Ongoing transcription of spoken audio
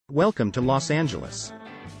Welcome to Los Angeles.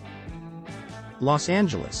 Los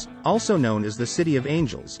Angeles, also known as the City of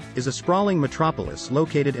Angels, is a sprawling metropolis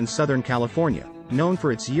located in Southern California, known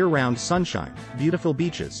for its year-round sunshine, beautiful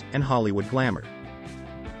beaches, and Hollywood glamour.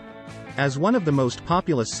 As one of the most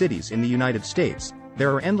populous cities in the United States,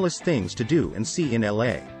 there are endless things to do and see in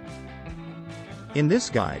LA. In this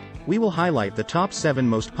guide, we will highlight the top 7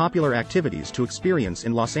 most popular activities to experience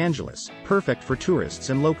in Los Angeles, perfect for tourists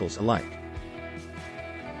and locals alike.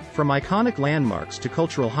 From iconic landmarks to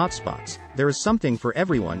cultural hotspots, there is something for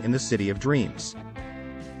everyone in the City of Dreams.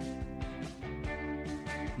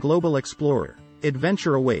 Global Explorer.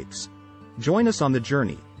 Adventure awaits. Join us on the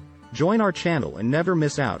journey. Join our channel and never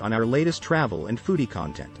miss out on our latest travel and foodie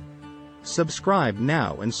content. Subscribe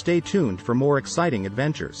now and stay tuned for more exciting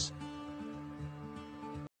adventures.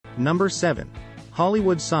 Number 7.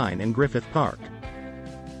 Hollywood Sign in Griffith Park.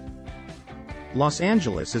 Los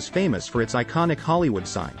Angeles is famous for its iconic Hollywood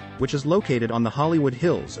sign, which is located on the Hollywood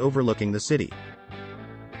Hills overlooking the city.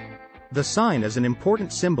 The sign is an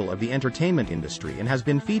important symbol of the entertainment industry and has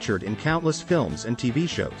been featured in countless films and TV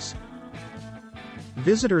shows.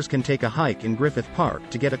 Visitors can take a hike in Griffith Park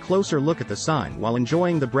to get a closer look at the sign while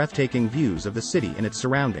enjoying the breathtaking views of the city and its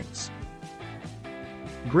surroundings.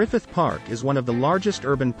 Griffith Park is one of the largest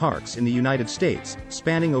urban parks in the United States,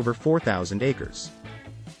 spanning over 4,000 acres.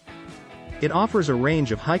 It offers a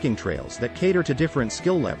range of hiking trails that cater to different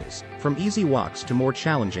skill levels, from easy walks to more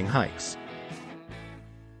challenging hikes.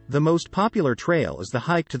 The most popular trail is the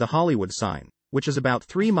hike to the Hollywood sign, which is about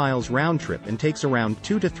 3 miles round trip and takes around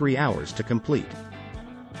 2 to 3 hours to complete.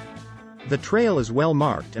 The trail is well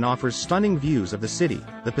marked and offers stunning views of the city,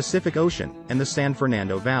 the Pacific Ocean, and the San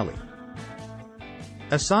Fernando Valley.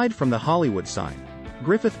 Aside from the Hollywood sign,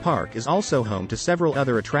 Griffith Park is also home to several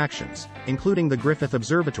other attractions, including the Griffith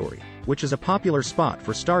Observatory, which is a popular spot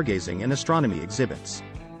for stargazing and astronomy exhibits.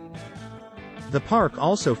 The park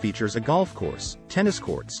also features a golf course, tennis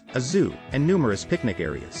courts, a zoo, and numerous picnic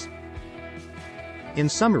areas. In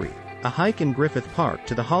summary, a hike in Griffith Park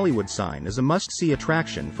to the Hollywood sign is a must-see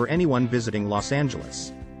attraction for anyone visiting Los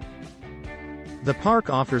Angeles. The park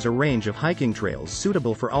offers a range of hiking trails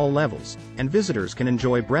suitable for all levels, and visitors can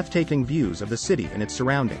enjoy breathtaking views of the city and its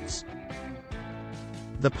surroundings.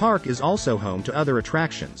 The park is also home to other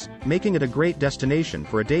attractions, making it a great destination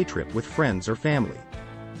for a day trip with friends or family.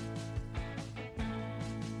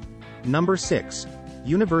 Number 6.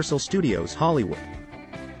 Universal Studios Hollywood.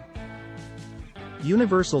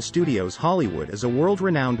 Universal Studios Hollywood is a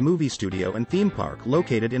world-renowned movie studio and theme park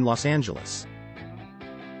located in Los Angeles.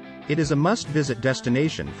 It is a must-visit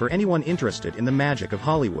destination for anyone interested in the magic of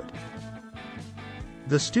Hollywood.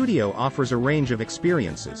 The studio offers a range of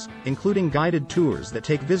experiences, including guided tours that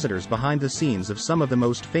take visitors behind the scenes of some of the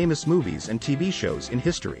most famous movies and TV shows in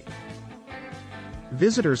history.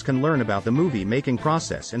 Visitors can learn about the movie-making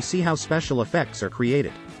process and see how special effects are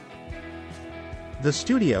created. The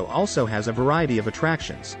studio also has a variety of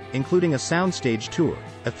attractions, including a soundstage tour,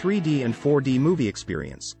 a 3D and 4D movie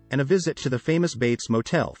experience, and a visit to the famous Bates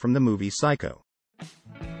Motel from the movie Psycho.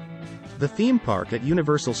 The theme park at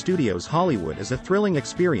Universal Studios Hollywood is a thrilling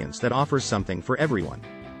experience that offers something for everyone.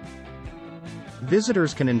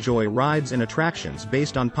 Visitors can enjoy rides and attractions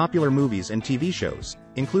based on popular movies and TV shows,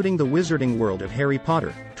 including the Wizarding World of Harry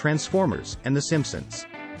Potter, Transformers, and The Simpsons.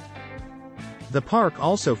 The park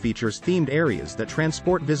also features themed areas that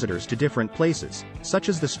transport visitors to different places, such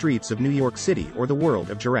as the streets of New York City or the world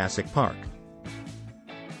of Jurassic Park.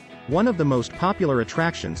 One of the most popular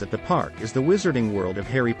attractions at the park is the Wizarding World of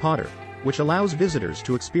Harry Potter, which allows visitors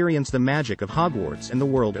to experience the magic of Hogwarts and the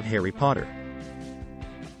world of Harry Potter.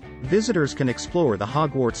 Visitors can explore the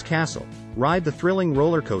Hogwarts Castle, ride the thrilling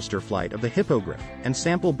roller coaster flight of the Hippogriff, and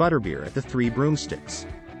sample butterbeer at the Three Broomsticks.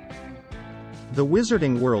 The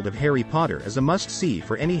Wizarding World of Harry Potter is a must-see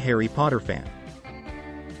for any Harry Potter fan.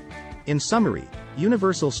 In summary,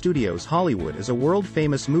 Universal Studios Hollywood is a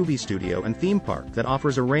world-famous movie studio and theme park that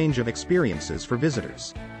offers a range of experiences for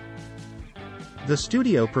visitors. The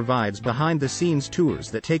studio provides behind-the-scenes tours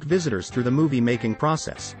that take visitors through the movie-making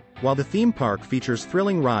process, while the theme park features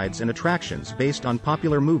thrilling rides and attractions based on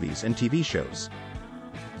popular movies and TV shows.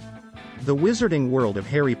 The Wizarding World of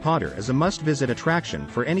Harry Potter is a must-visit attraction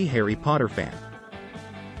for any Harry Potter fan.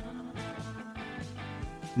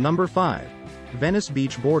 Number 5. Venice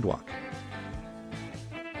Beach Boardwalk.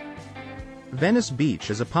 Venice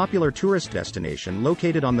Beach is a popular tourist destination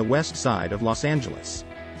located on the west side of Los Angeles.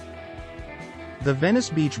 The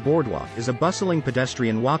Venice Beach Boardwalk is a bustling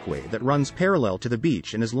pedestrian walkway that runs parallel to the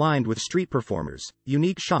beach and is lined with street performers,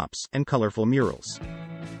 unique shops, and colorful murals.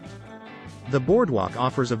 The boardwalk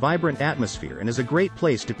offers a vibrant atmosphere and is a great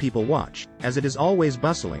place to people watch, as it is always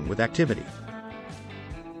bustling with activity.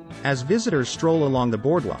 As visitors stroll along the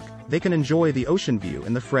boardwalk, they can enjoy the ocean view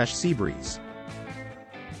and the fresh sea breeze.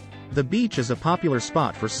 The beach is a popular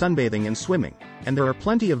spot for sunbathing and swimming, and there are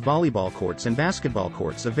plenty of volleyball courts and basketball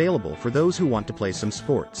courts available for those who want to play some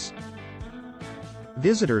sports.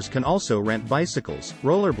 Visitors can also rent bicycles,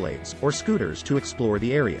 rollerblades, or scooters to explore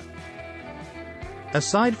the area.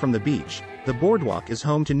 Aside from the beach, the boardwalk is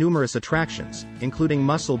home to numerous attractions, including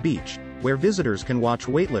Muscle Beach, where visitors can watch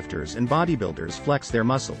weightlifters and bodybuilders flex their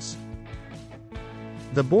muscles.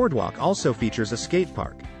 The boardwalk also features a skate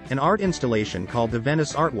park, an art installation called the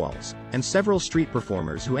Venice Art Walls, and several street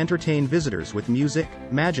performers who entertain visitors with music,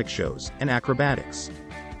 magic shows, and acrobatics.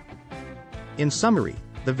 In summary,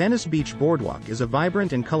 the Venice Beach Boardwalk is a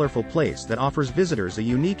vibrant and colorful place that offers visitors a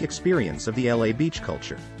unique experience of the LA beach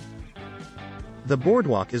culture. The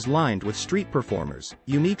boardwalk is lined with street performers,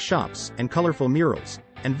 unique shops, and colorful murals,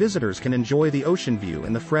 and visitors can enjoy the ocean view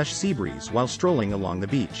and the fresh sea breeze while strolling along the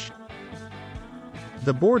beach.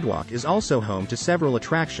 The boardwalk is also home to several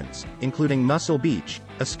attractions, including Muscle Beach,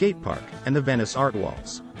 a skate park, and the Venice Art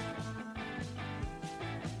Walls.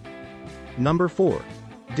 Number 4.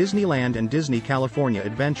 Disneyland and Disney California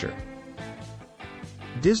Adventure.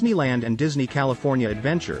 Disneyland and Disney California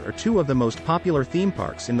Adventure are two of the most popular theme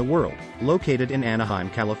parks in the world, located in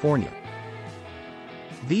Anaheim, California.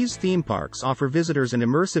 These theme parks offer visitors an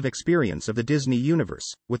immersive experience of the Disney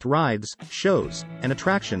universe, with rides, shows, and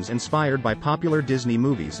attractions inspired by popular Disney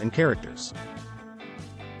movies and characters.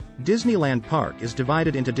 Disneyland Park is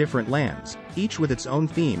divided into different lands, each with its own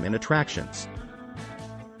theme and attractions.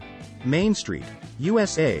 Main Street,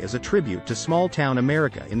 USA is a tribute to small-town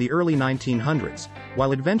America in the early 1900s,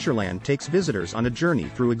 while Adventureland takes visitors on a journey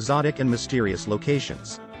through exotic and mysterious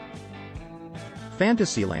locations.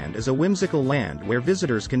 Fantasyland is a whimsical land where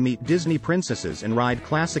visitors can meet Disney princesses and ride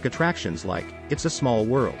classic attractions like It's a Small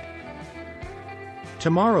World.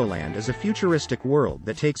 Tomorrowland is a futuristic world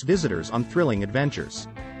that takes visitors on thrilling adventures.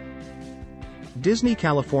 Disney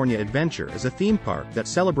California Adventure is a theme park that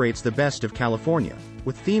celebrates the best of California,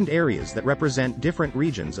 with themed areas that represent different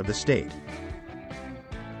regions of the state.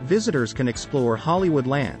 Visitors can explore Hollywood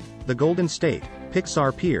Land, the Golden State,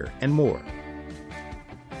 Pixar Pier, and more.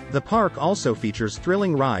 The park also features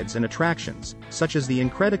thrilling rides and attractions, such as the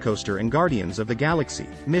Incredicoaster and Guardians of the Galaxy,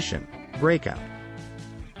 Mission, Breakout.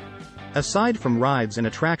 Aside from rides and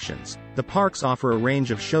attractions, the parks offer a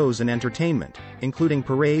range of shows and entertainment, including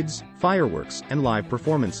parades, fireworks, and live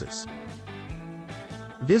performances.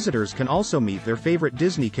 Visitors can also meet their favorite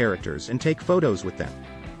Disney characters and take photos with them.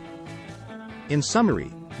 In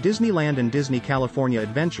summary, Disneyland and Disney California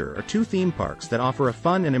Adventure are two theme parks that offer a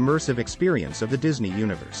fun and immersive experience of the Disney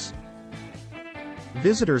universe.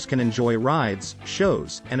 Visitors can enjoy rides,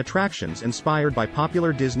 shows, and attractions inspired by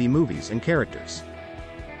popular Disney movies and characters.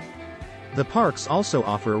 The parks also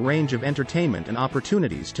offer a range of entertainment and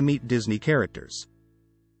opportunities to meet Disney characters.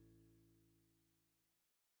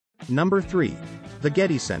 Number 3. The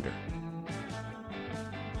Getty Center.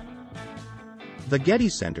 The Getty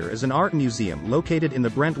Center is an art museum located in the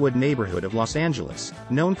Brentwood neighborhood of Los Angeles,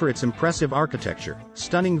 known for its impressive architecture,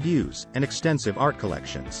 stunning views, and extensive art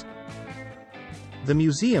collections. The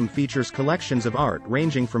museum features collections of art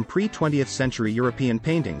ranging from pre-20th century European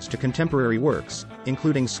paintings to contemporary works,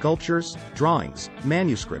 including sculptures, drawings,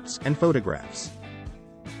 manuscripts, and photographs.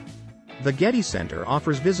 The Getty Center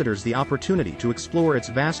offers visitors the opportunity to explore its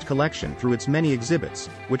vast collection through its many exhibits,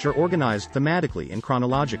 which are organized thematically and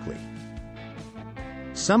chronologically.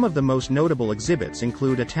 Some of the most notable exhibits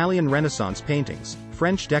include Italian Renaissance paintings,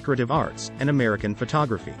 French decorative arts, and American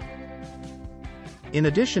photography. In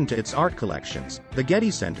addition to its art collections, the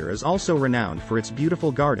Getty Center is also renowned for its beautiful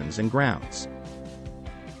gardens and grounds.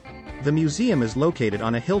 The museum is located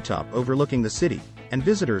on a hilltop overlooking the city, and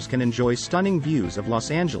visitors can enjoy stunning views of Los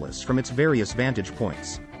Angeles from its various vantage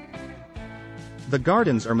points. The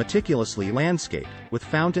gardens are meticulously landscaped, with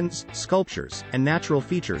fountains, sculptures, and natural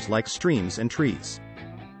features like streams and trees.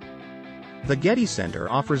 The Getty Center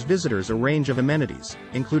offers visitors a range of amenities,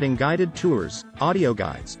 including guided tours, audio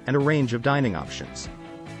guides, and a range of dining options.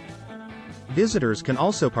 Visitors can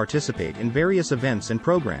also participate in various events and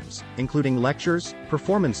programs, including lectures,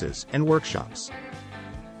 performances, and workshops.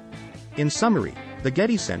 In summary, the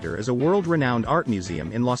Getty Center is a world-renowned art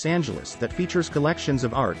museum in Los Angeles that features collections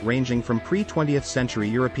of art ranging from pre-20th century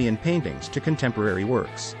European paintings to contemporary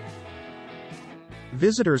works.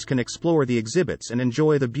 Visitors can explore the exhibits and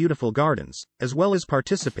enjoy the beautiful gardens, as well as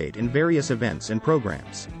participate in various events and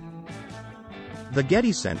programs. The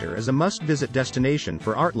Getty Center is a must-visit destination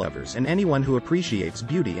for art lovers and anyone who appreciates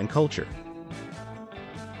beauty and culture.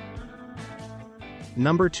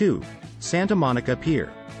 Number 2. Santa Monica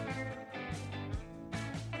Pier.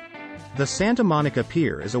 The Santa Monica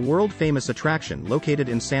Pier is a world-famous attraction located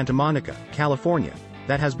in Santa Monica, California,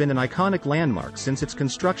 that has been an iconic landmark since its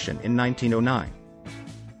construction in 1909.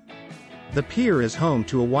 The pier is home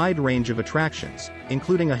to a wide range of attractions,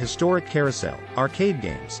 including a historic carousel, arcade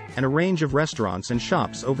games, and a range of restaurants and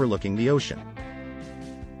shops overlooking the ocean.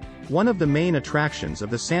 One of the main attractions of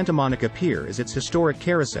the Santa Monica Pier is its historic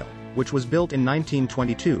carousel, which was built in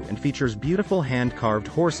 1922 and features beautiful hand-carved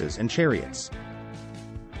horses and chariots.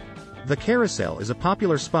 The carousel is a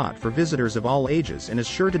popular spot for visitors of all ages and is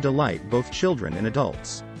sure to delight both children and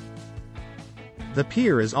adults. The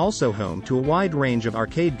pier is also home to a wide range of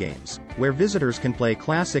arcade games, where visitors can play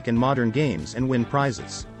classic and modern games and win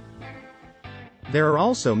prizes. There are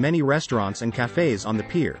also many restaurants and cafes on the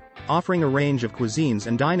pier, offering a range of cuisines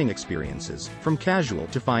and dining experiences, from casual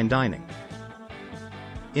to fine dining.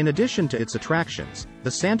 In addition to its attractions,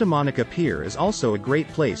 the Santa Monica Pier is also a great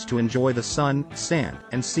place to enjoy the sun, sand,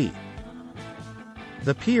 and sea.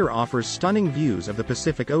 The pier offers stunning views of the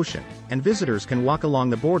Pacific Ocean, and visitors can walk along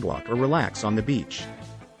the boardwalk or relax on the beach.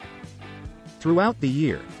 Throughout the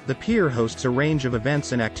year, the pier hosts a range of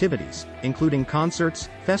events and activities, including concerts,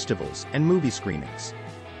 festivals, and movie screenings.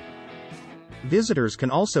 Visitors can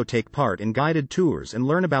also take part in guided tours and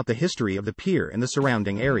learn about the history of the pier and the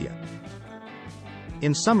surrounding area.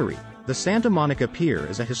 In summary, the Santa Monica Pier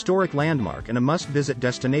is a historic landmark and a must-visit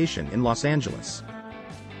destination in Los Angeles.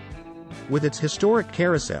 With its historic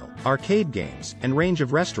carousel, arcade games, and range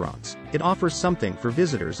of restaurants, it offers something for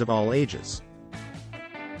visitors of all ages.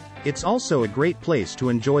 It's also a great place to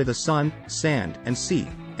enjoy the sun, sand, and sea,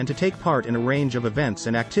 and to take part in a range of events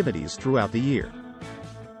and activities throughout the year.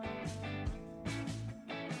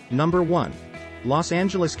 Number 1. Los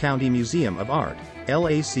Angeles County Museum of Art,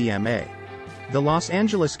 LACMA. The Los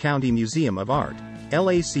Angeles County Museum of Art,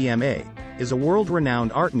 LACMA, is a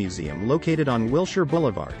world-renowned art museum located on Wilshire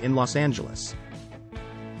Boulevard in Los Angeles.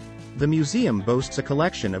 The museum boasts a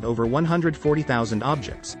collection of over 140,000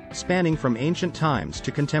 objects, spanning from ancient times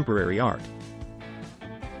to contemporary art.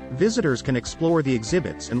 Visitors can explore the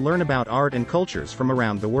exhibits and learn about art and cultures from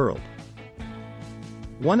around the world.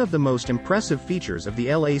 One of the most impressive features of the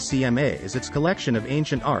LACMA is its collection of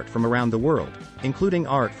ancient art from around the world, including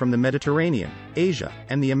art from the Mediterranean, Asia,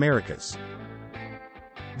 and the Americas.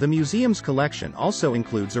 The museum's collection also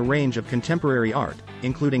includes a range of contemporary art,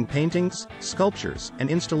 including paintings, sculptures, and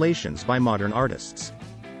installations by modern artists.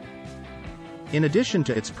 In addition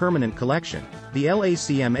to its permanent collection, the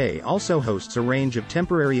LACMA also hosts a range of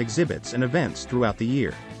temporary exhibits and events throughout the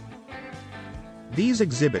year. These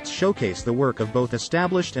exhibits showcase the work of both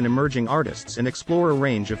established and emerging artists and explore a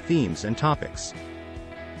range of themes and topics.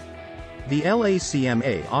 The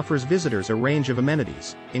LACMA offers visitors a range of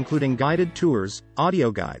amenities, including guided tours,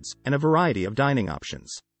 audio guides, and a variety of dining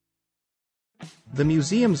options. The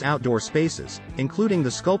museum's outdoor spaces, including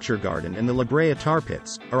the sculpture garden and the La Brea tar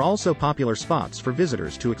pits, are also popular spots for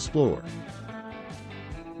visitors to explore.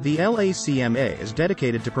 The LACMA is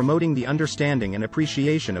dedicated to promoting the understanding and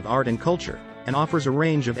appreciation of art and culture, and offers a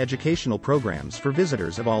range of educational programs for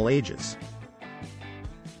visitors of all ages.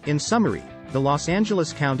 In summary, the Los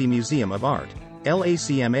Angeles County Museum of Art,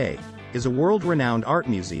 LACMA, is a world-renowned art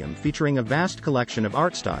museum featuring a vast collection of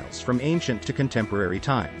art styles from ancient to contemporary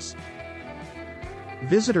times.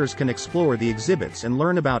 Visitors can explore the exhibits and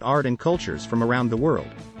learn about art and cultures from around the world,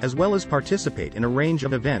 as well as participate in a range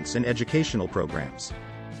of events and educational programs.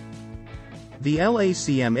 The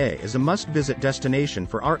LACMA is a must-visit destination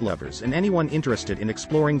for art lovers and anyone interested in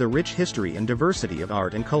exploring the rich history and diversity of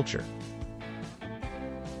art and culture.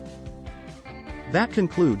 That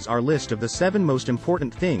concludes our list of the 7 most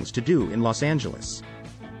important things to do in Los Angeles.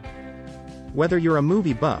 Whether you're a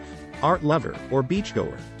movie buff, art lover, or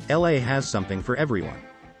beachgoer, LA has something for everyone.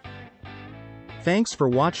 Thanks for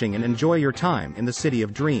watching and enjoy your time in the City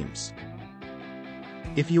of Dreams.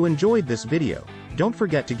 If you enjoyed this video, don't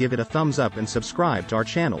forget to give it a thumbs up and subscribe to our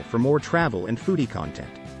channel for more travel and foodie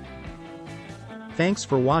content. Thanks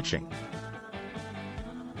for watching.